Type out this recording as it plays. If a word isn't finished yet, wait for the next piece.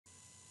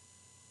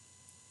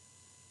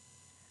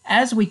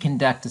As we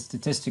conduct a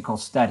statistical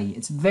study,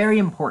 it's very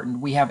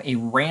important we have a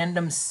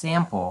random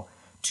sample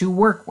to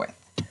work with.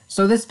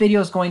 So this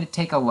video is going to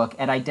take a look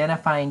at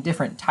identifying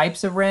different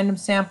types of random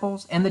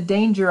samples and the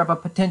danger of a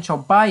potential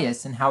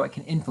bias and how it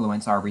can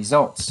influence our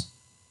results.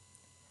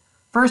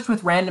 First,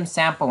 with random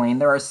sampling,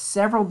 there are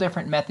several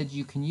different methods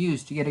you can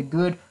use to get a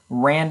good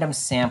random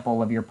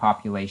sample of your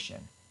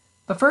population.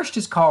 The first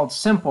is called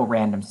simple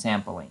random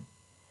sampling.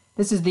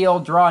 This is the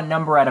old draw a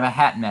number out of a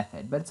hat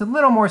method, but it's a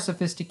little more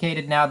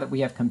sophisticated now that we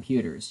have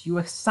computers. You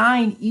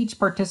assign each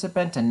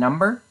participant a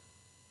number,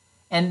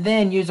 and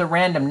then use a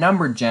random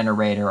number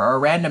generator or a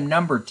random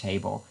number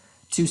table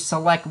to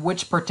select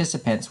which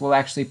participants will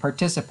actually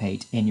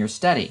participate in your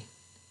study.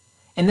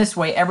 In this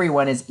way,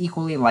 everyone is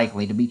equally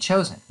likely to be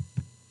chosen.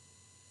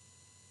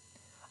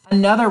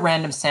 Another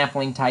random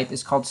sampling type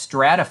is called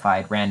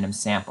stratified random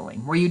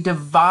sampling, where you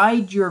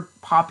divide your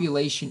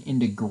population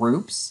into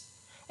groups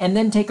and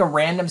then take a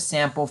random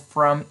sample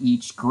from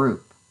each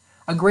group.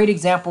 A great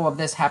example of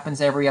this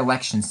happens every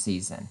election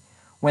season.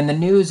 When the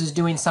news is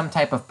doing some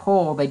type of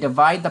poll, they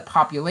divide the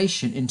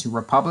population into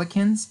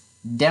Republicans,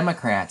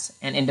 Democrats,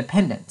 and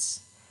Independents.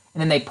 And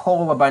then they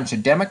poll a bunch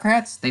of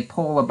Democrats, they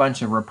poll a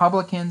bunch of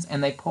Republicans,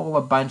 and they poll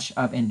a bunch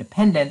of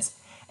Independents,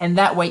 and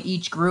that way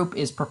each group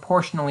is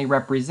proportionally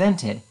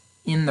represented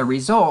in the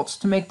results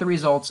to make the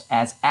results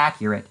as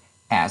accurate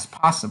as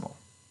possible.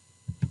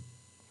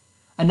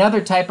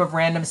 Another type of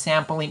random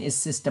sampling is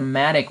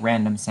systematic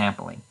random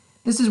sampling.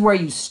 This is where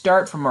you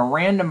start from a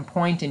random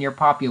point in your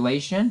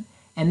population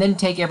and then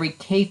take every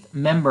kth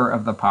member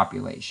of the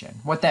population.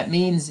 What that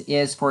means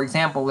is, for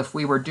example, if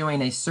we were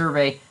doing a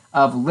survey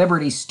of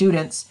Liberty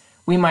students,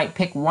 we might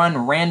pick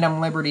one random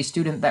Liberty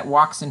student that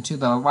walks into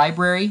the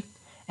library,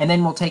 and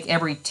then we'll take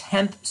every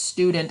 10th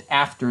student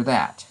after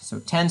that. So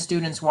 10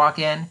 students walk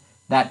in,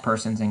 that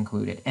person's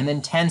included. And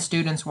then 10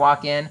 students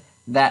walk in,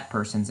 that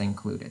person's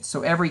included.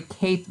 So every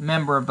kth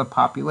member of the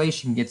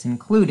population gets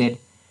included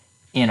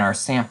in our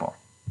sample.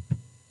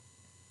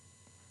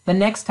 The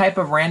next type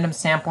of random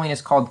sampling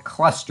is called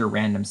cluster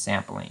random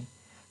sampling.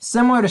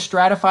 Similar to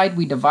stratified,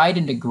 we divide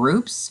into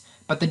groups,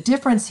 but the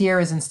difference here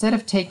is instead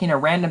of taking a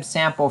random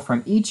sample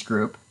from each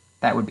group,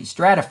 that would be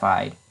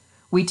stratified,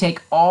 we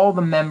take all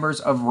the members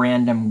of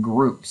random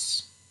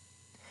groups.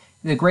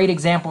 The great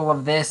example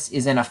of this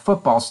is in a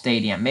football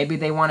stadium. Maybe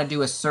they want to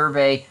do a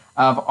survey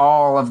of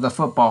all of the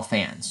football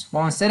fans.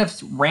 Well, instead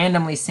of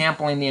randomly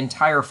sampling the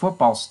entire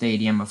football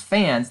stadium of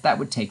fans, that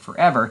would take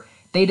forever,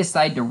 they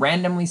decide to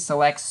randomly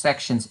select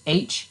sections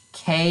H,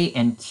 K,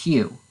 and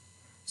Q.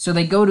 So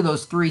they go to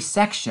those three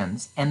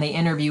sections and they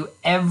interview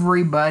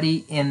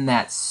everybody in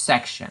that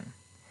section.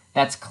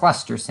 That's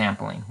cluster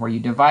sampling, where you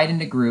divide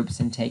into groups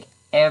and take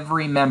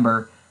every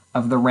member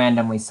of the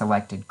randomly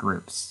selected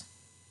groups.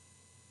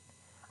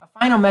 A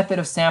final method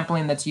of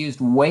sampling that's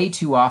used way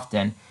too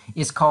often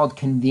is called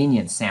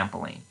convenience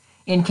sampling.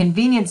 In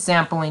convenience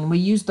sampling, we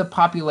use the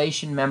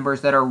population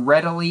members that are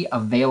readily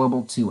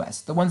available to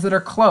us, the ones that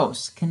are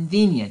close,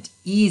 convenient,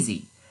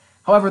 easy.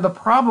 However, the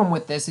problem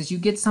with this is you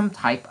get some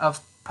type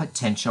of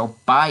potential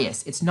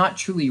bias. It's not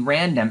truly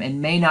random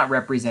and may not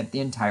represent the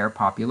entire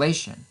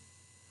population.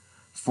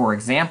 For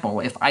example,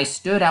 if I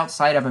stood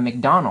outside of a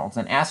McDonald's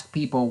and asked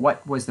people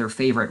what was their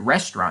favorite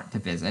restaurant to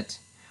visit,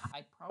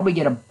 I'd probably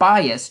get a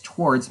bias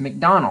towards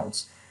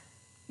McDonald's.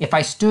 If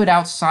I stood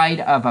outside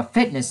of a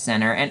fitness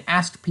center and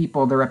asked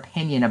people their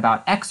opinion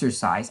about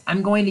exercise,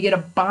 I'm going to get a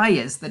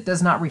bias that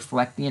does not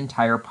reflect the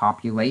entire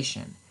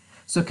population.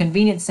 So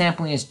convenience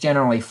sampling is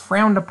generally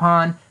frowned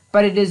upon,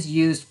 but it is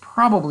used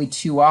probably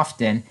too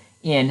often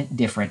in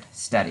different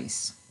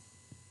studies.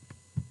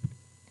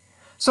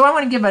 So I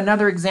want to give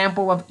another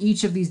example of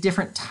each of these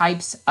different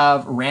types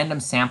of random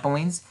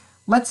samplings.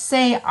 Let's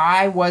say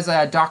I was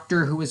a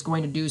doctor who was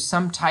going to do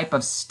some type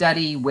of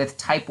study with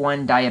type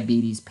 1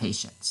 diabetes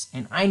patients,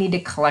 and I need to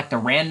collect a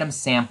random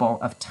sample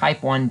of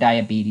type 1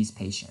 diabetes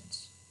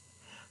patients.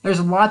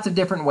 There's lots of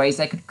different ways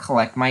I could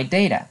collect my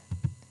data.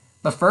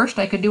 The first,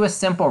 I could do a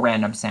simple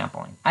random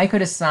sampling. I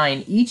could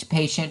assign each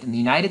patient in the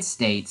United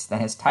States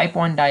that has type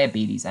 1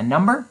 diabetes a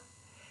number,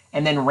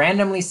 and then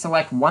randomly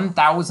select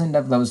 1,000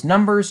 of those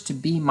numbers to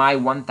be my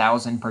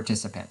 1,000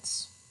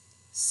 participants.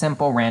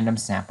 Simple random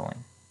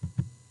sampling.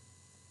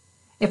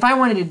 If I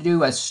wanted to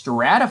do a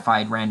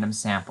stratified random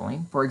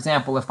sampling, for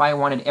example, if I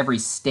wanted every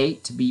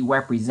state to be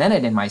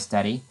represented in my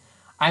study,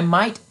 I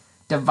might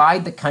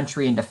divide the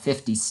country into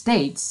 50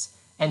 states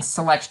and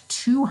select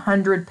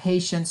 200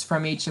 patients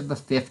from each of the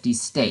 50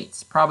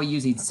 states, probably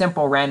using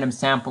simple random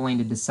sampling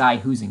to decide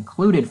who's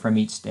included from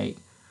each state.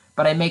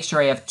 But I make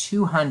sure I have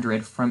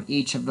 200 from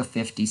each of the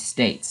 50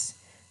 states.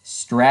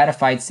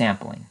 Stratified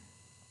sampling.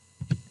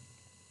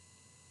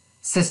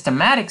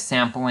 Systematic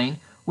sampling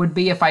would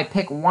be if I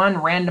pick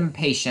one random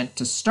patient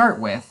to start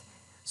with.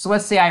 So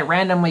let's say I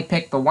randomly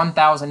pick the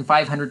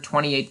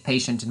 1,528th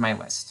patient in my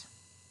list.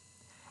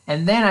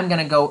 And then I'm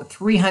going to go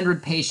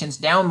 300 patients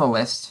down the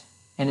list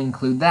and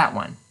include that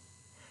one.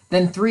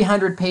 Then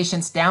 300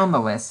 patients down the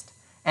list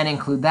and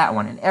include that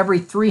one. And every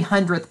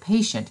 300th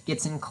patient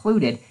gets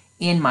included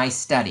in my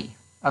study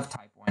of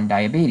type 1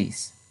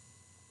 diabetes.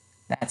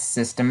 That's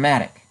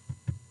systematic.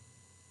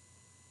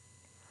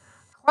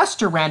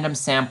 Cluster random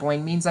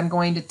sampling means I'm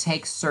going to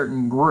take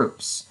certain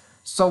groups.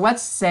 So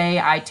let's say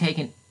I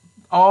take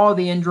all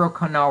the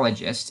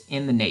endocrinologists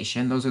in the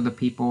nation, those are the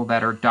people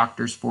that are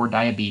doctors for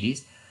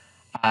diabetes,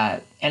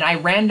 and I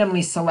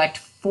randomly select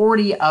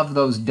 40 of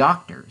those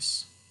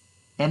doctors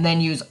and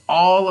then use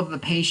all of the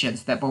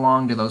patients that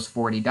belong to those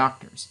 40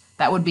 doctors.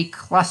 That would be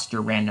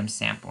cluster random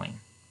sampling.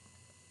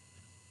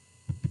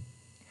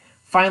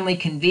 Finally,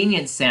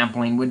 convenience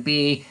sampling would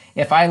be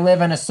if I live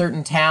in a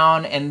certain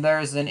town and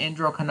there's an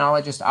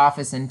endocrinologist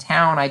office in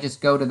town, I just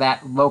go to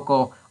that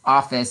local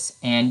office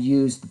and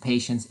use the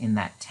patients in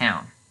that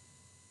town.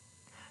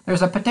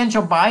 There's a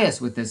potential bias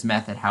with this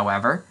method,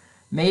 however.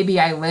 Maybe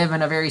I live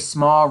in a very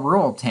small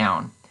rural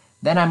town.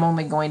 Then I'm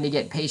only going to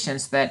get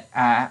patients that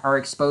are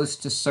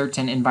exposed to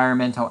certain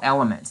environmental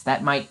elements.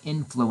 That might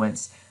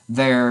influence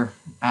their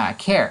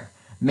care.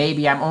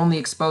 Maybe I'm only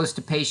exposed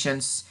to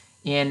patients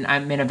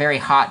I'm in a very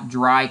hot,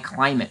 dry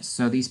climate.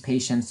 So these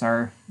patients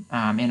are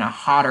in a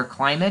hotter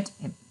climate.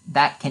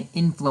 That can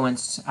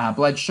influence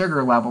blood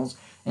sugar levels,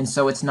 and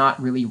so it's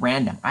not really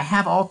random. I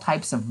have all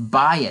types of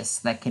bias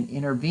that can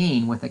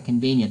intervene with a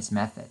convenience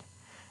method.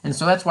 And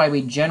so that's why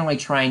we generally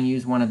try and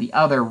use one of the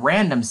other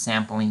random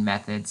sampling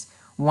methods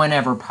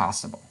whenever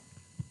possible.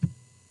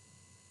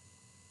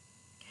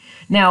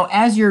 Now,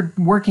 as you're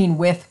working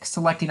with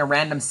selecting a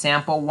random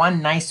sample, one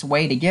nice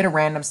way to get a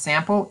random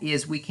sample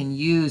is we can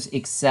use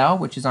Excel,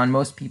 which is on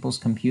most people's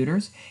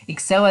computers.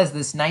 Excel has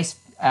this nice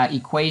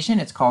equation.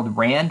 It's called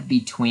rand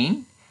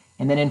between.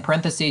 And then in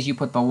parentheses, you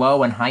put the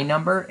low and high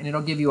number, and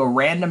it'll give you a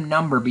random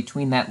number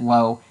between that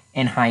low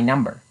and high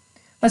number.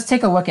 Let's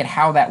take a look at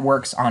how that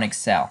works on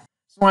Excel.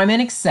 So I'm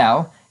in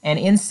Excel, and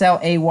in cell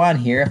A1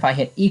 here, if I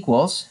hit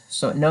equals,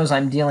 so it knows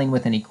I'm dealing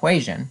with an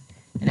equation,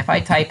 and if I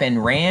type in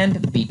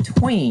rand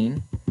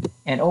between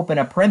and open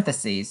a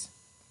parentheses,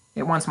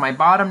 it wants my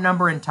bottom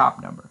number and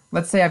top number.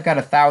 Let's say I've got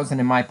 1,000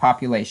 in my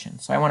population.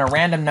 So I want a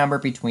random number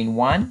between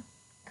 1,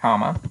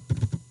 comma,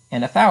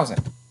 and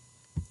 1,000.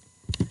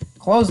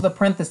 Close the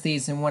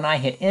parentheses, and when I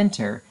hit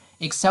enter,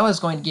 Excel is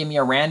going to give me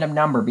a random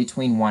number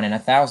between 1 and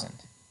 1,000.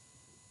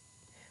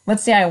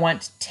 Let's say I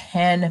want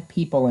 10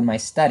 people in my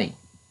study.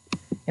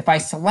 If I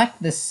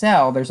select this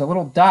cell, there's a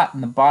little dot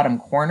in the bottom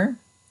corner.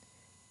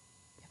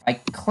 If I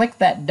click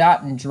that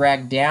dot and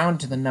drag down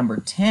to the number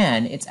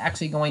 10, it's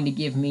actually going to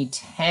give me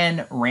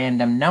 10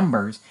 random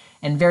numbers.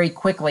 And very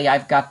quickly,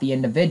 I've got the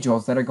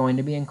individuals that are going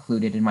to be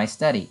included in my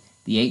study.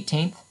 The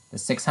 18th, the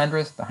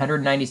 600th, the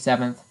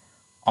 197th,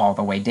 all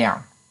the way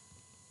down.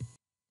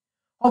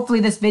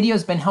 Hopefully this video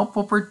has been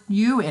helpful for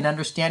you in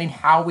understanding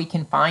how we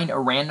can find a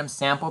random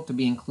sample to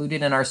be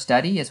included in our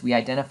study as we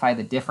identify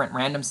the different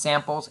random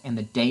samples and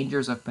the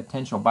dangers of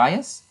potential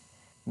bias.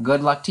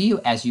 Good luck to you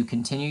as you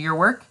continue your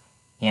work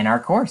in our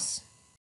course.